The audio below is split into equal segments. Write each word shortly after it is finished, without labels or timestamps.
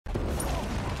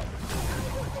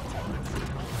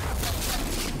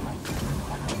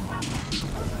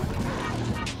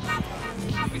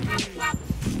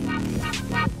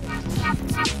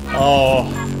Oh.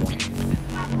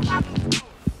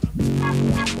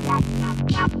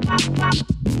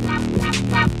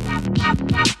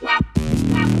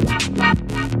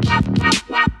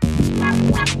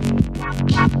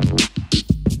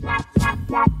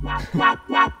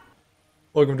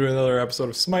 Welcome to another episode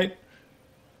of SMITE.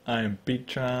 I am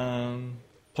Beatron,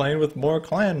 playing with more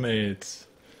clanmates.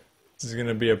 This is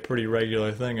gonna be a pretty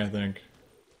regular thing, I think.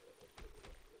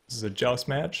 This is a Joust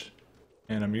Match,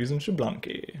 and I'm using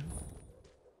SHINOBALANQUE.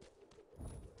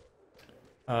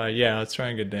 Yeah, let's try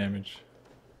and get damage.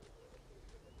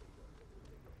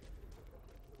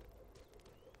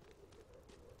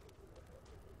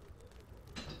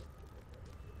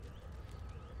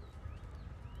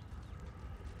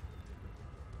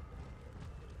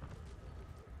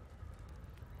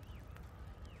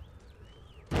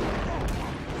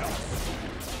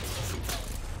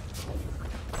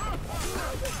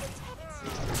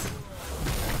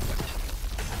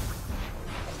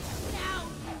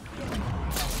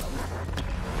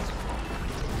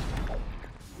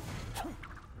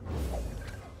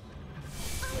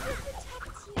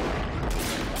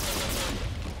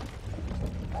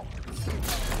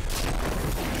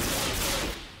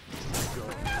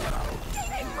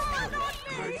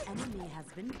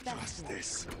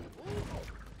 Justice.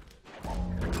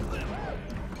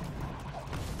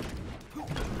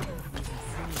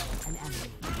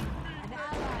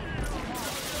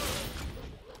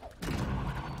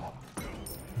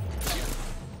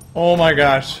 Oh my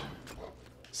gosh.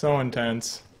 So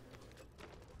intense.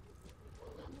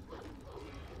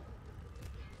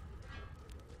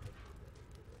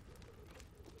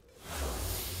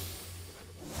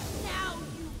 Now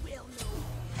you will know.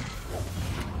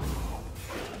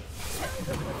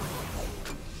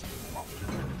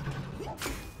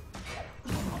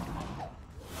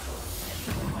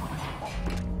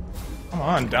 Come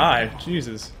on, die.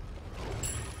 Jesus.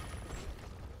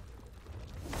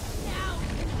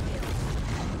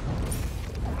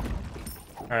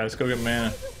 Alright, let's go get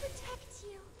mana.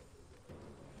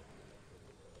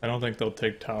 I don't think they'll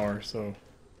take tower, so...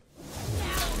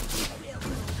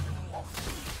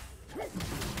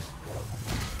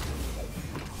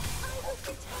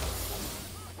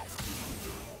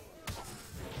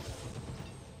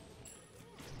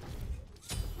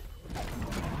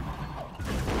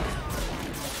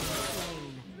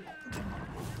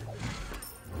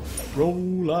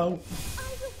 Roll out.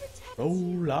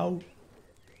 Roll out.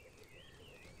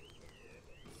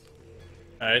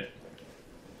 Alright.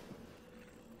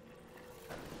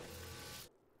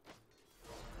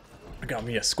 I got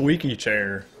me a squeaky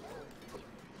chair.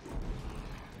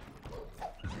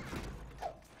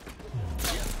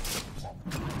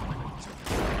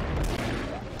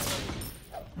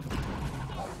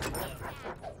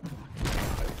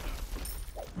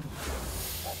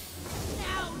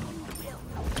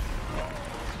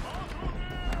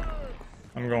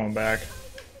 I'm going back.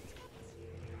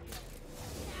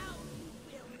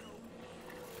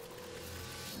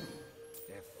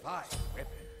 Defy weapon.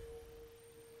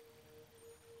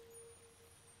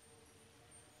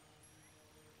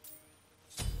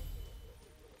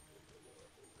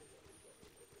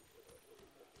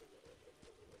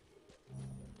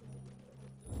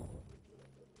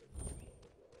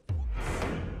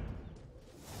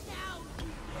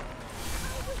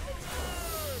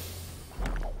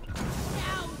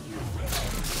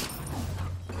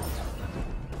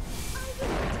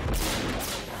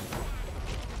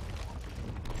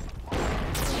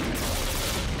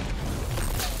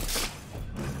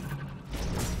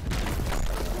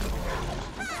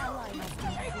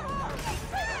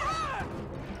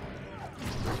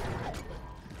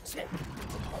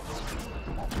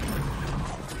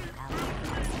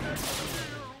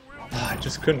 I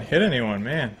just couldn't hit anyone,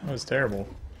 man. That was terrible.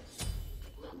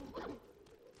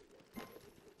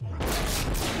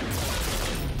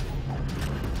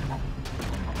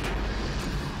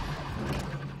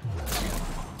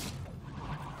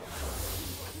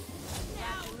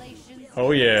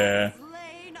 Oh yeah.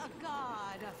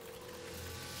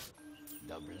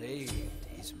 The blade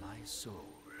is my soul.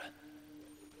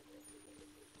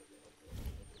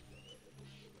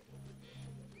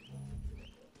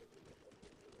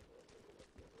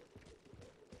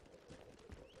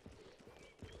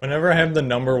 Whenever I have the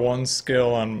 #1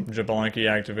 skill on SHINOBALANQUE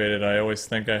activated, I always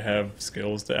think I have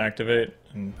skills to activate,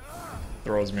 and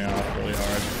throws me off really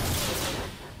hard.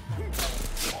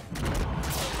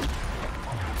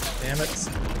 Damn it.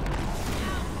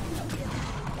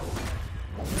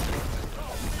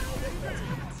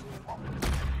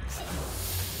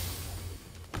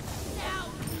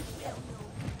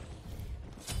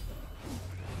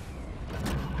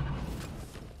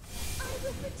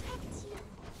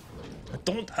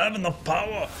 don't have enough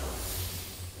power.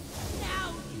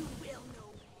 Now you will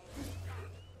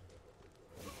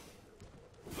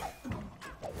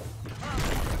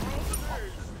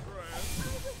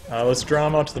know. Let's draw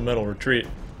him out to the middle. Retreat.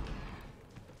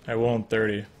 I will in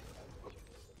 30.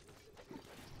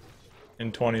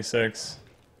 In 26.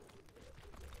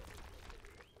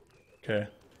 Okay.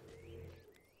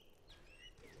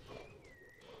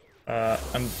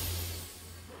 I'm...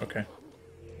 Okay.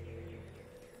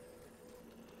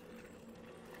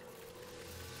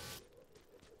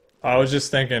 I was just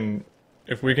thinking,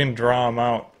 if we can draw them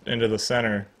out into the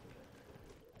center,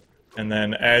 and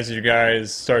then as you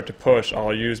guys start to push,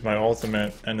 I'll use my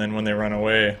ultimate, and then when they run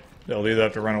away, they'll either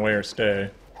have to run away or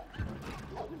stay.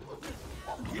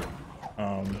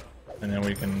 And then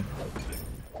we can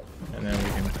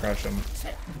crush them.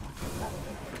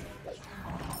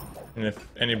 And if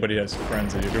anybody has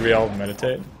friends that do we all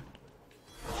meditate?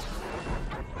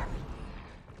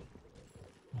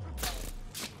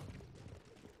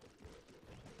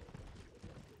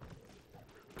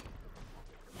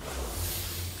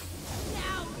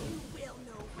 Now you will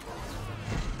know.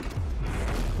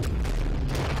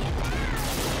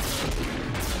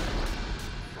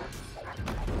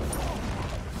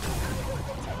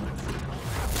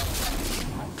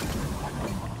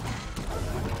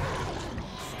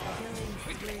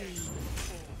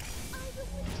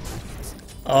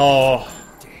 Oh.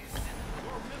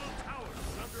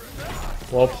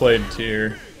 Well played,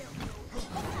 Tyr.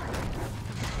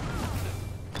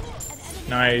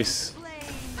 Nice. I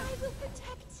will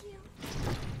protect you.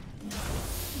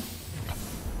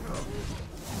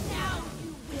 Now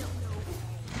you will know.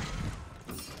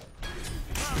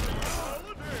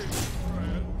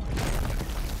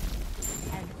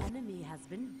 An enemy has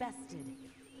been bested.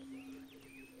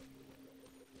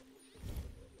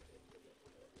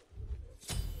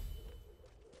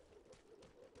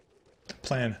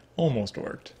 Plan almost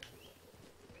worked.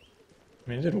 I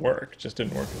mean, it did work, just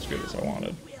didn't work as good as I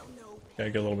wanted. Gotta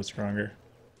get a little bit stronger.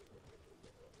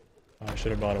 Oh, I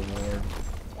should have bought a ward.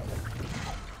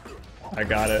 I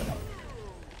got it.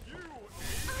 I will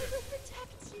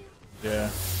protect you. Yeah.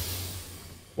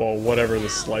 Well, whatever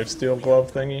this lifesteal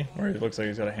glove thingy, where it looks like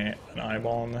he's got a hand, an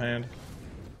eyeball in the hand.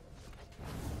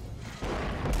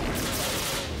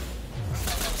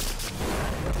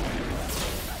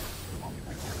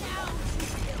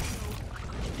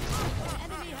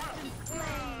 Enemy has been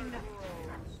slain.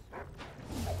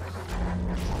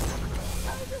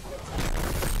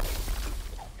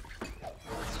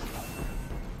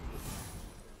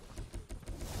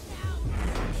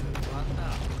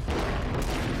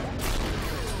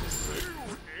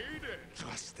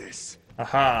 Trust this.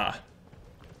 Aha!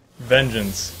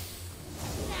 Vengeance.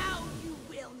 Now you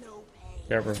will know pain.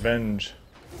 Got revenge.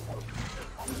 I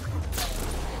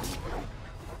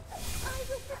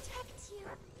will protect you.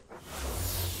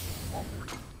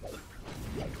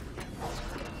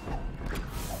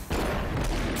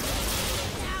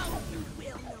 Now you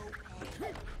will know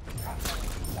pain.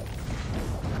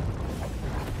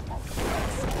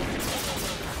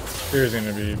 Here's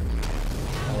gonna be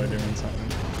probably doing something.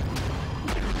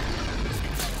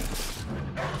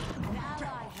 An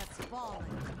ally has fallen.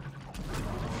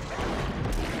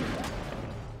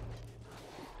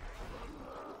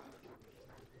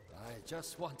 I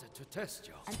just wanted to test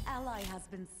you. An ally has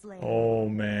been slain. Oh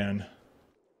man.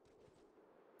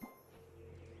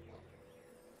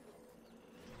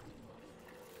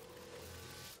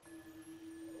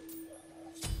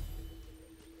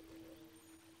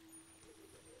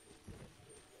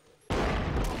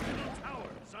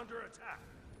 Tower's under attack.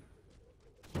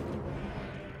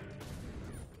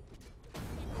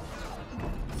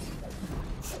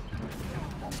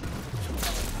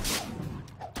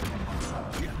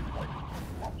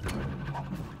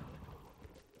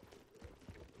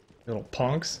 Little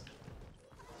punks.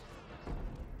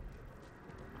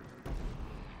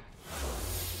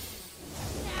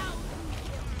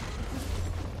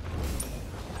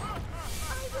 I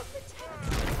will protect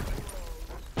you.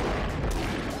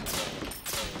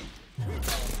 You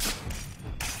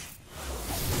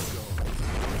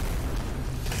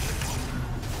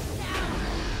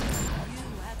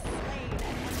have slain an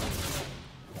enemy.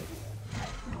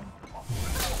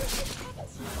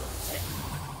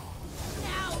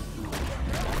 Now you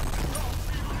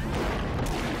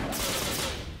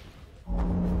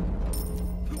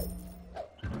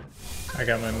I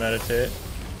got my meditate.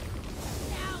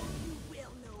 now you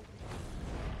will know.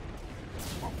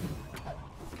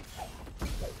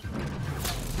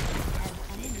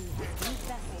 An enemy has been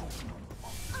bested.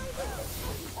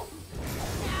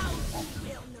 Now you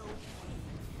will know.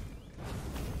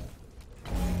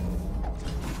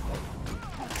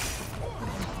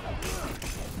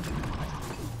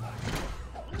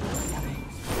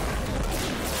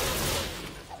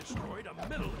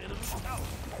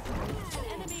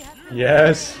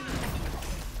 Yes.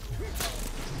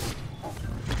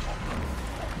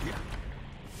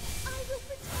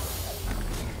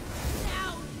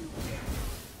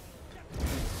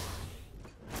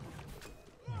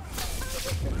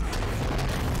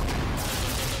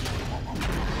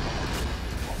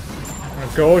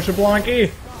 Go, Shablanky!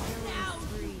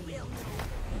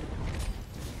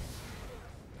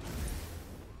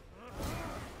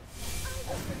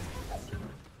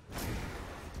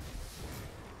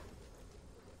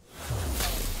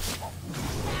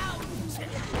 Slain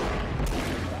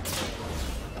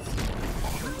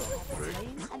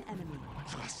an enemy.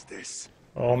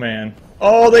 Oh man.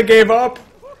 Oh, they gave up!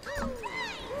 Good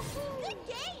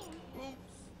game.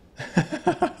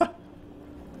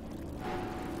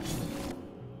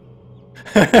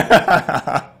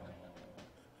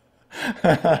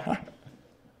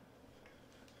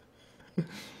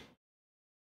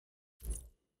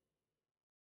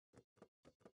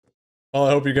 Well,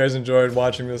 I hope you guys enjoyed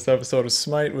watching this episode of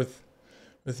Smite with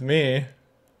me.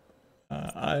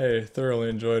 I thoroughly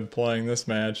enjoyed playing this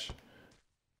match.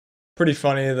 Pretty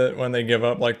funny that when they give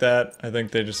up like that, I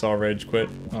think they just all rage quit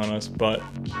on us, but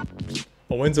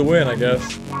a win's a win, I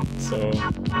guess. So,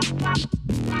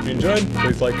 if you enjoyed,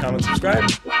 please like, comment,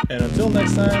 subscribe, and until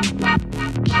next time,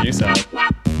 peace out.